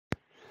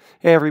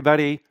Hey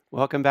everybody,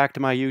 welcome back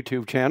to my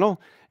YouTube channel.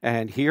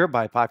 And here,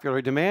 by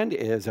popular demand,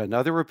 is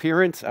another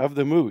appearance of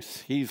the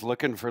moose. He's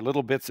looking for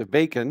little bits of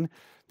bacon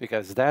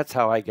because that's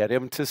how I get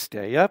him to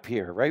stay up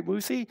here, right,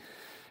 Moosey?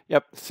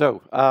 Yep,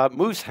 so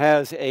Moose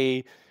has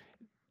a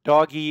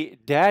doggy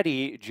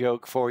daddy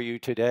joke for you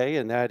today,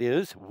 and that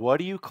is, what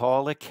do you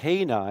call a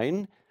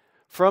canine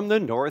from the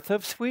north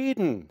of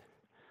Sweden?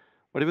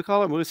 What do we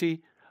call it, Moosey?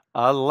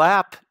 A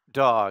lap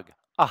dog.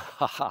 Ah,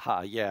 ha, ha,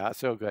 ha. Yeah,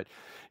 so good.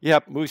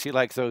 Yep, Moosey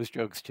likes those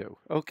jokes too.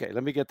 Okay,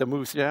 let me get the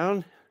moose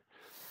down.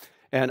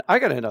 And I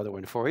got another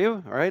one for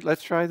you. All right,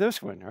 let's try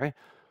this one. All right.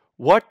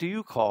 What do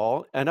you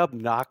call an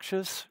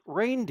obnoxious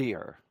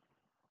reindeer?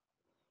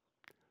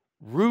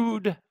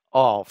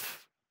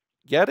 Rudolph.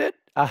 Get it?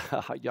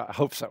 Yeah, I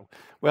hope so.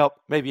 Well,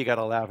 maybe you got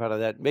a laugh out of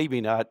that.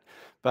 Maybe not.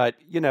 But,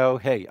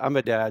 hey, I'm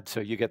a dad, so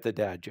you get the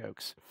dad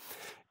jokes.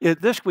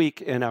 This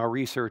week in our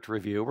research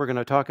review, we're going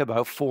to talk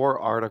about 4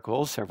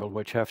 articles, several of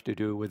which have to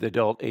do with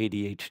adult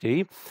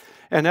ADHD.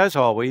 And as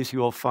always,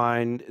 you'll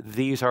find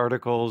these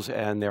articles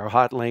and their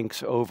hot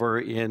links over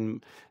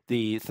in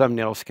the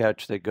thumbnail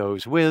sketch that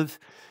goes with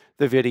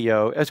the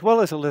video, as well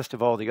as a list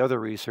of all the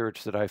other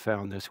research that I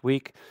found this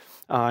week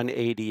on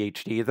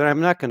ADHD that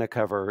I'm not going to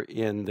cover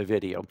in the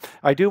video.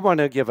 I do want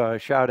to give a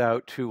shout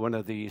out to one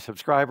of the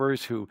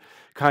subscribers who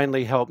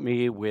kindly helped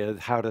me with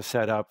how to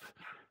set up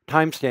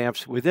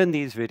timestamps within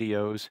these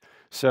videos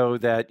so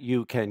that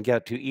you can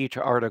get to each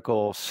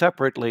article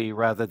separately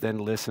rather than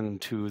listen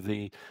to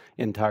the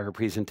entire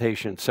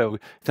presentation. So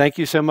thank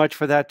you so much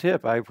for that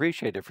tip. I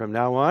appreciate it. From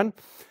now on,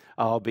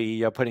 I'll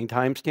be putting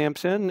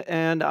timestamps in,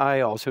 and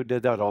I also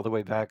did that all the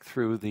way back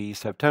through the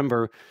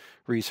September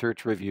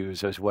research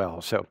reviews as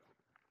well. So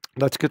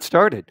let's get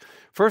started.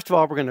 First of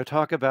all, we're going to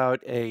talk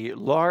about a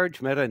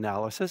large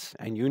meta-analysis,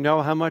 and you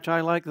know how much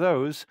I like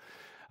those.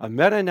 A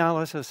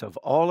meta-analysis of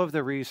all of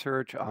the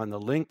research on the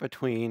link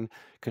between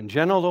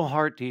congenital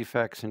heart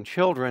defects in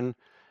children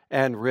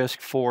and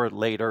risk for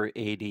later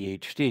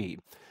ADHD.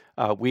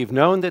 We've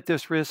known that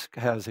this risk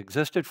has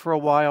existed for a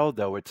while,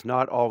 though it's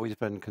not always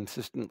been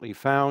consistently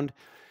found.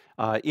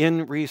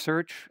 In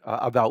research,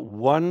 about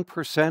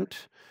 1%,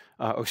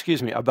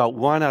 about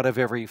 1 out of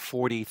every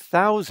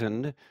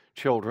 40,000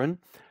 children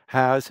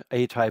has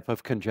a type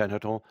of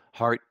congenital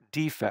heart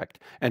defect.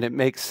 And it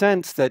makes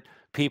sense that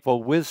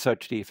people with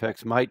such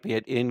defects might be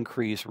at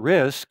increased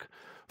risk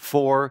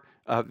for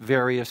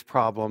various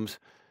problems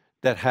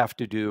that have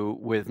to do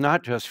with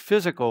not just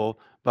physical,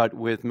 but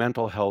with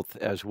mental health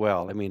as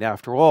well. I mean,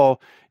 after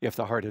all, if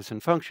the heart isn't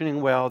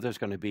functioning well, there's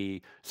going to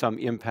be some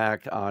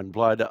impact on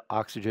blood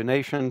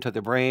oxygenation to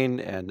the brain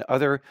and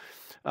other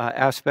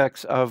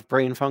aspects of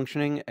brain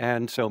functioning,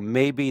 and so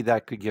maybe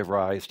that could give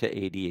rise to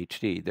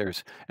ADHD.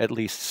 There's at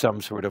least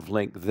some sort of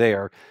link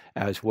there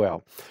as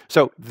well.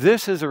 So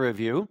this is a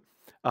review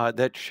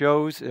that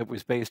shows it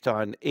was based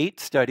on 8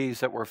 studies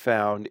that were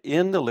found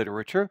in the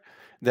literature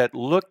that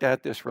looked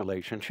at this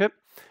relationship.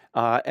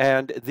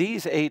 And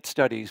these 8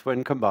 studies,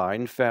 when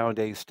combined, found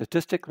a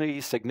statistically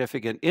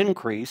significant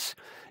increase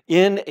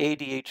in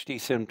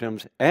ADHD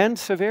symptoms and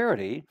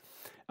severity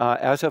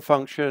as a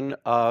function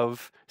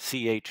of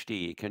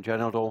CHD,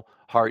 congenital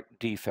heart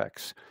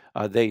defects.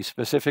 They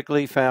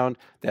specifically found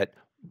that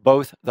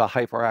both the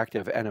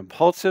hyperactive and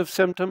impulsive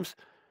symptoms,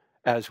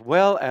 as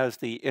well as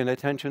the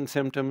inattention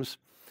symptoms,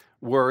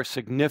 were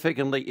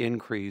significantly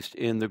increased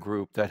in the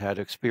group that had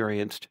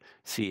experienced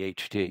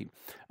CHD.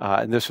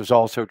 And this was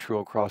also true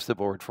across the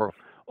board for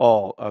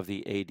all of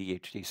the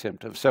ADHD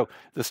symptoms. So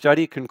the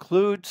study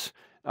concludes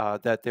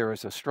that there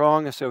is a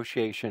strong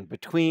association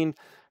between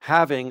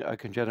having a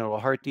congenital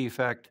heart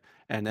defect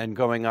and then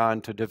going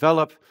on to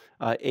develop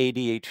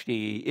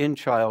ADHD in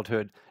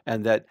childhood,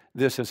 and that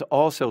this is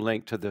also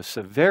linked to the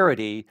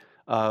severity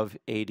of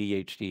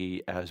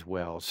ADHD as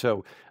well.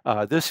 So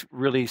this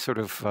really sort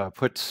of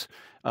puts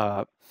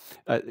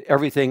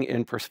everything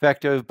in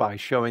perspective by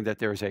showing that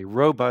there's a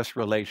robust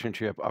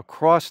relationship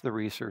across the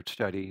research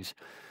studies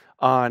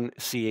on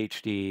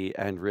CHD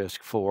and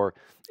risk for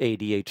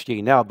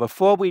ADHD. Now,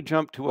 before we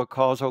jump to a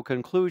causal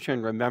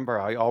conclusion, remember,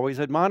 I always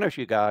admonish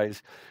you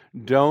guys,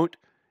 don't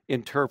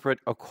interpret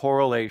a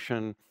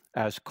correlation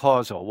as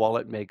causal. While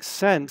it makes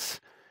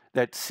sense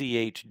that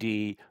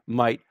CHD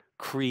might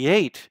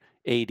create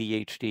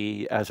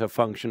ADHD as a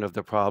function of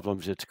the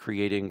problems it's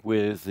creating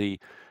with the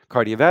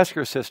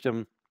cardiovascular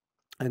system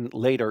and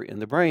later in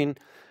the brain,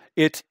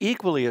 it's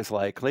equally as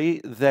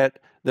likely that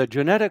the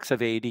genetics of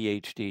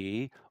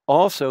ADHD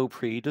also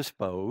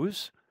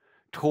predispose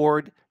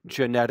toward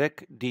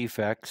genetic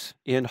defects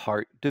in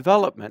heart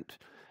development.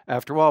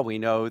 After all, we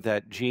know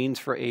that genes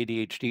for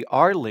ADHD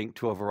are linked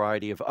to a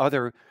variety of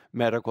other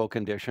medical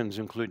conditions,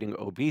 including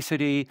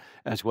obesity,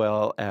 as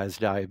well as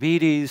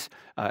diabetes,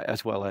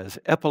 as well as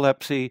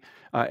epilepsy.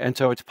 And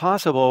so it's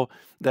possible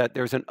that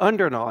there's an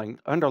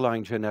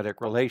underlying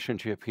genetic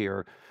relationship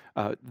here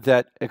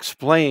that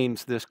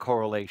explains this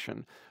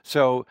correlation.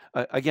 So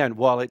again,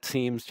 while it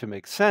seems to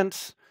make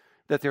sense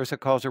that there's a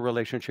causal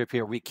relationship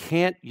here, we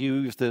can't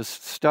use this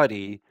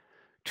study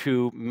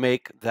to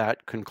make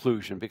that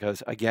conclusion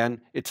because,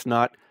 again, it's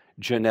not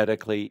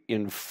genetically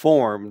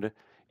informed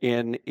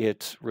in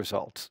its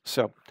results.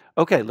 So,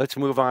 okay, let's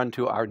move on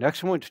to our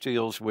next one, which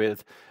deals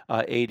with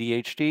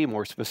ADHD,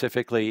 more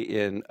specifically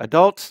in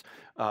adults,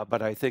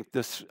 but I think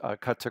this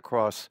cuts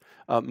across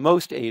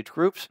most age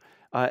groups.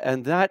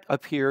 And that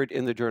appeared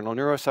in the journal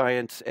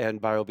Neuroscience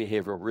and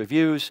Biobehavioral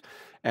Reviews.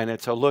 And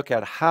it's a look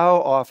at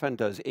how often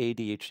does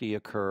ADHD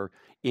occur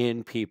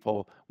in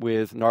people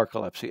with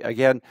narcolepsy.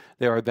 Again,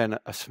 there have been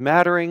a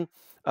smattering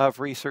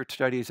of research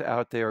studies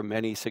out there,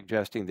 many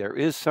suggesting there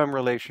is some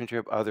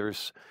relationship,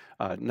 others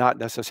not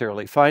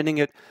necessarily finding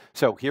it.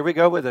 So here we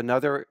go with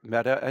another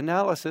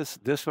meta-analysis.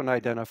 This one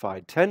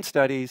identified 10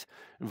 studies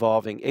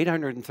involving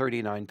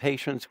 839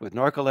 patients with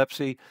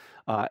narcolepsy,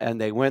 and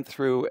they went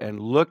through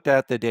and looked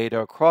at the data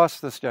across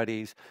the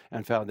studies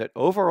and found that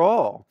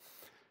overall,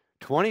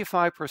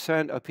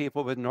 25% of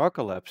people with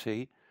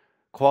narcolepsy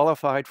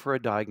qualified for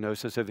a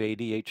diagnosis of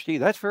ADHD.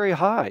 That's very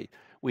high.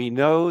 We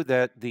know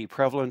that the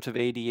prevalence of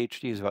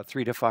ADHD is about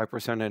 3 to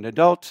 5% in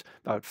adults,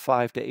 about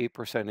 5 to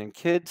 8% in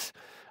kids.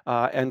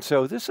 And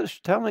so this is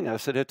telling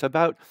us that it's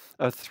about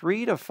a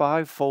 3 to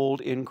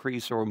 5-fold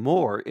increase or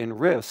more in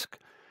risk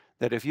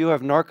that if you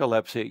have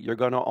narcolepsy, you're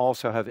going to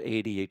also have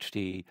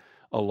ADHD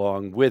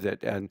along with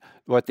it. And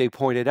what they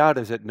pointed out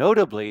is that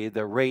notably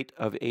the rate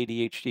of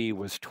ADHD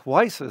was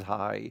twice as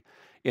high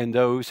in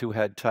those who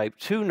had type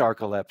 2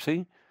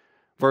 narcolepsy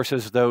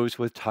versus those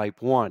with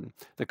type 1.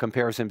 The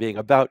comparison being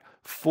about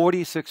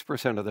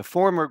 46% of the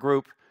former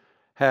group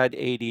had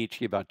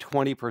ADHD, about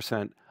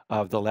 20%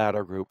 of the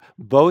latter group.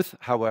 Both,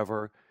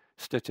 however,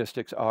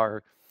 statistics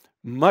are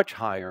much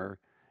higher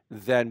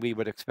than we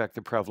would expect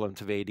the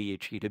prevalence of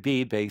ADHD to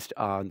be based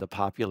on the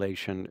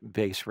population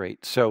base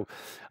rate. So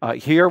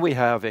here we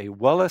have a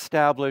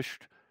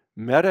well-established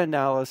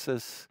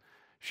meta-analysis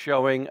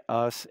showing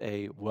us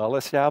a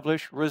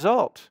well-established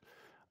result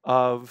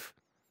of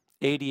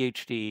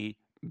ADHD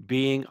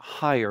being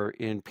higher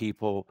in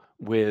people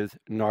with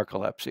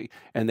narcolepsy.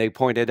 And they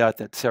pointed out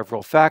that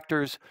several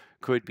factors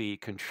could be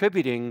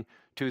contributing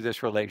to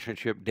this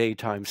relationship: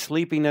 daytime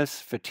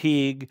sleepiness,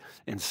 fatigue,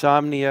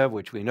 insomnia,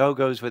 which we know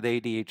goes with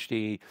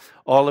ADHD,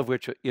 all of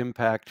which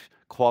impact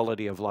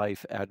quality of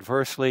life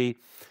adversely.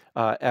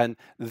 And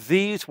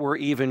these were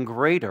even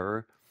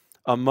greater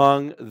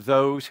among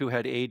those who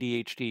had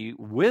ADHD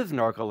with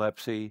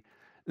narcolepsy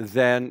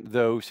than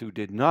those who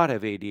did not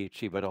have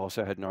ADHD but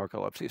also had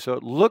narcolepsy. So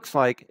it looks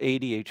like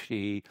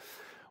ADHD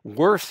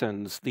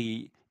worsens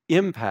the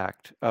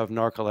impact of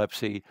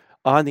narcolepsy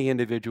on the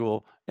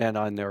individual and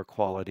on their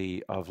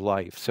quality of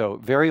life. So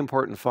very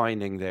important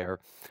finding there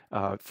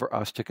for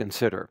us to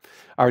consider.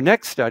 Our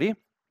next study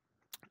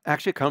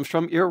actually comes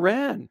from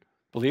Iran.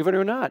 Believe it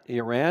or not,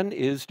 Iran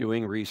is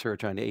doing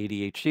research on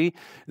ADHD.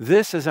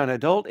 This is on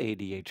adult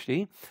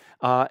ADHD,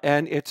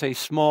 and it's a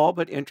small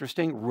but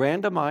interesting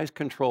randomized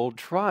controlled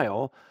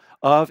trial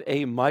of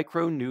a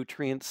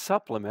micronutrient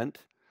supplement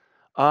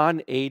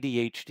on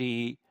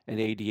ADHD and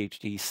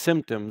ADHD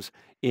symptoms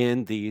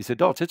in these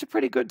adults. It's a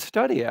pretty good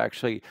study,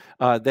 actually.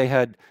 They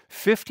had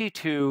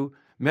 52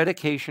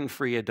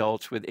 medication-free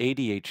adults with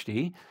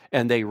ADHD,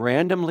 and they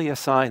randomly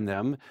assigned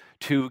them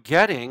to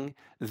getting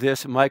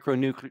this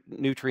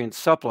micronutrient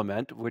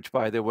supplement, which,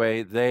 by the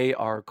way, they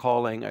are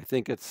calling, I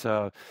think it's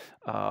the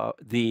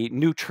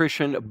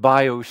Nutrition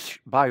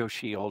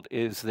BioShield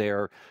is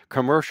their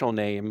commercial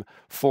name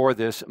for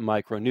this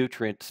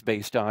micronutrient. It's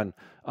based on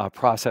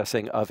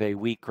processing of a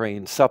wheat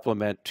grain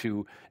supplement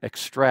to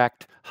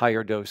extract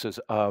higher doses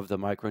of the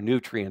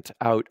micronutrients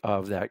out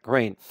of that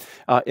grain.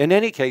 In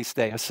any case,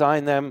 they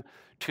assign them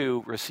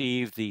to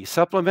receive the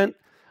supplement,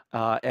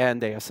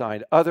 and they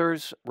assigned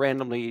others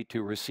randomly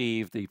to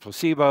receive the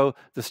placebo.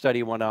 The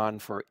study went on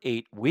for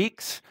 8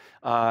 weeks,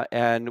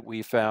 and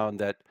we found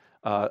that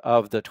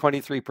of the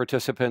 23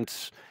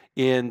 participants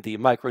in the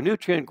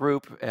micronutrient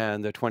group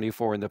and the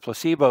 24 in the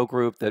placebo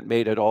group that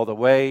made it all the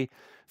way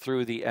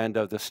through the end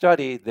of the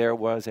study, there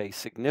was a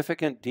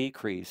significant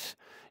decrease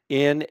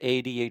in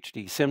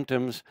ADHD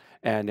symptoms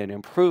and an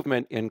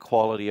improvement in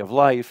quality of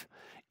life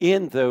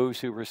in those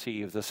who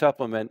received the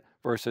supplement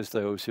versus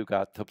those who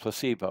got the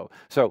placebo.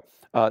 So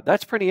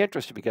that's pretty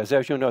interesting because,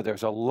 as you know,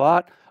 there's a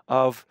lot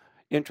of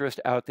interest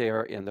out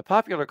there in the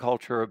popular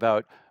culture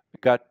about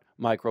gut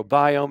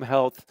microbiome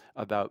health,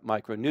 about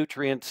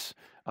micronutrients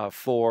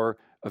for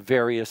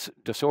various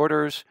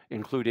disorders,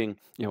 including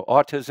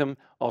autism,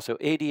 also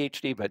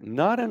ADHD, but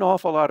not an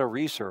awful lot of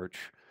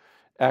research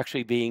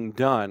actually being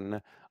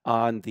done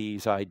on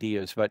these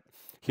ideas. But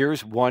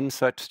here's one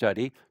such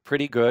study,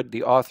 pretty good.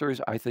 The authors,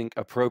 I think,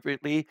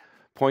 appropriately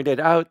pointed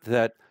out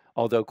that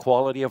although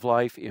quality of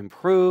life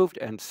improved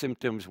and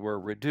symptoms were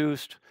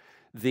reduced,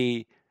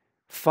 the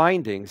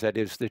findings, that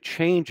is, the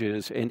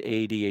changes in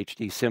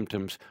ADHD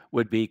symptoms,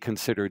 would be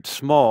considered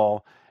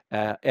small,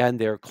 and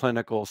their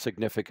clinical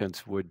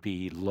significance would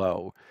be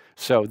low.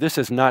 So this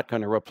is not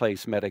going to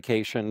replace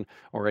medication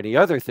or any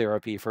other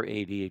therapy for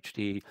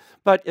ADHD,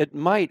 but it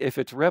might, if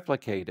it's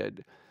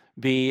replicated,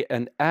 be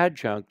an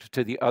adjunct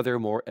to the other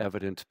more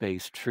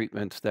evidence-based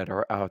treatments that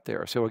are out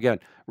there. So again,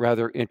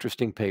 rather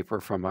interesting paper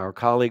from our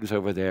colleagues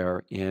over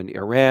there in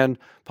Iran,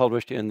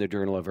 published in the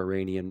Journal of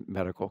Iranian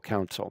Medical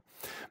Council.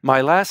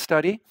 My last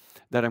study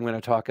that I'm going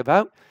to talk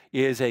about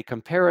is a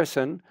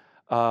comparison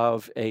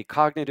of a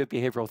cognitive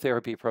behavioral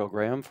therapy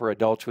program for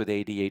adults with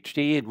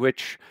ADHD, in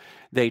which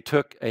they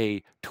took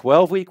a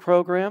 12-week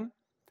program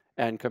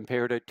and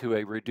compared it to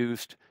a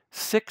reduced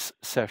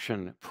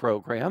 6-session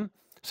program,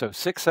 so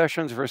 6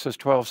 sessions versus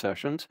 12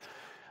 sessions,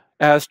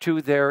 as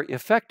to their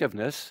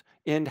effectiveness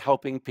in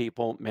helping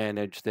people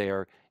manage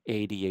their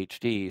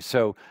ADHD.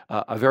 So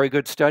a very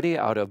good study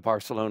out of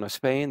Barcelona,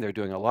 Spain. They're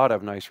doing a lot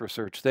of nice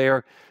research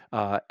there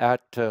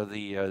at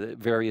the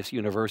various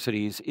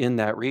universities in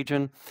that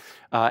region.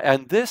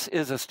 And this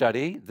is a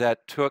study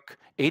that took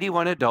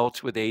 81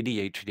 adults with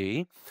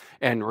ADHD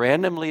and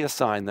randomly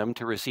assigned them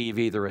to receive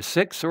either a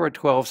 6 or a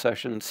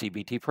 12-session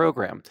CBT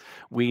program.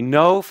 We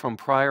know from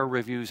prior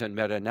reviews and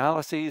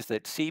meta-analyses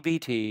that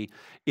CBT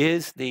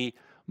is the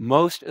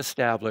most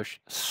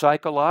established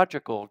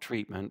psychological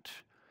treatment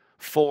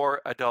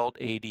for adult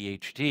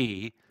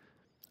ADHD,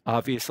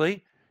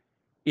 obviously,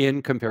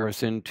 in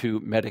comparison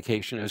to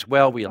medication as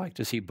well. We like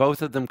to see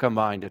both of them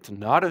combined. It's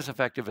not as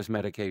effective as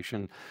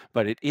medication,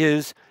 but it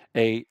is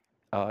a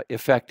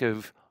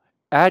effective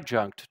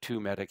adjunct to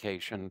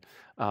medication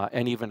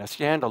and even a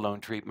standalone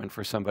treatment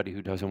for somebody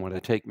who doesn't want to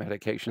take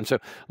medication. So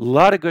a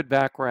lot of good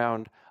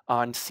background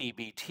on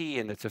CBT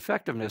and its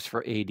effectiveness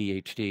for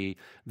ADHD.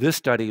 This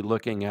study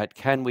looking at,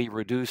 can we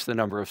reduce the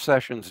number of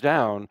sessions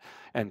down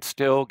and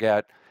still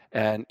get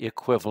an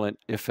equivalent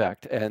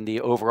effect? And the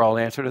overall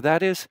answer to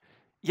that is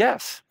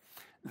yes.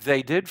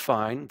 They did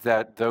find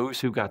that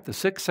those who got the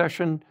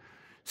 6-session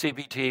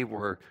CBT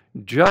were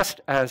just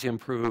as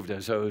improved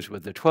as those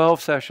with the 12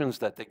 sessions,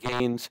 that the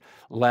gains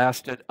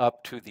lasted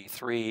up to the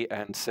 3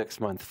 and 6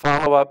 month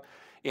follow-up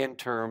in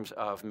terms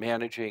of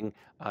managing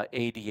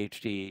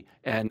ADHD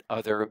and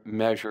other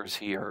measures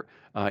here,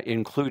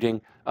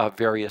 including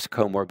various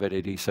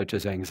comorbidities such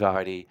as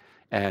anxiety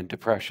and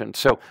depression.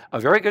 So a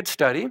very good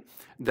study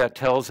that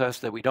tells us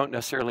that we don't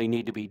necessarily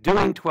need to be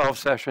doing 12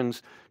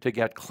 sessions to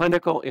get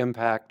clinical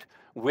impact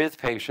with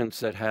patients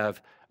that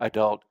have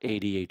adult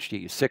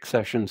ADHD. 6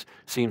 sessions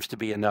seems to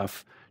be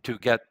enough to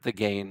get the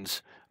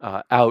gains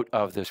out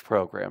of this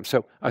program.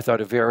 So I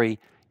thought a very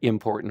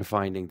important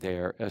finding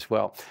there as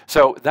well.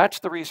 So that's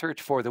the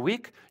research for the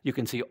week. You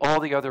can see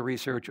all the other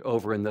research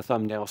over in the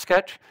thumbnail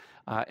sketch.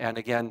 And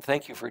again,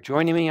 thank you for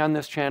joining me on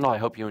this channel. I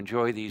hope you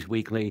enjoy these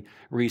weekly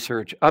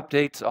research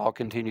updates. I'll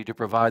continue to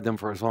provide them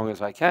for as long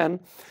as I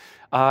can.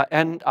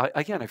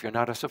 Again, if you're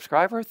not a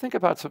subscriber, think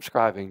about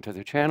subscribing to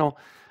the channel.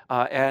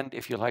 And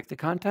if you like the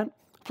content,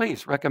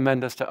 please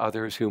recommend us to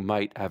others who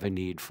might have a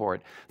need for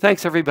it.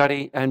 Thanks,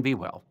 everybody, and be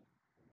well.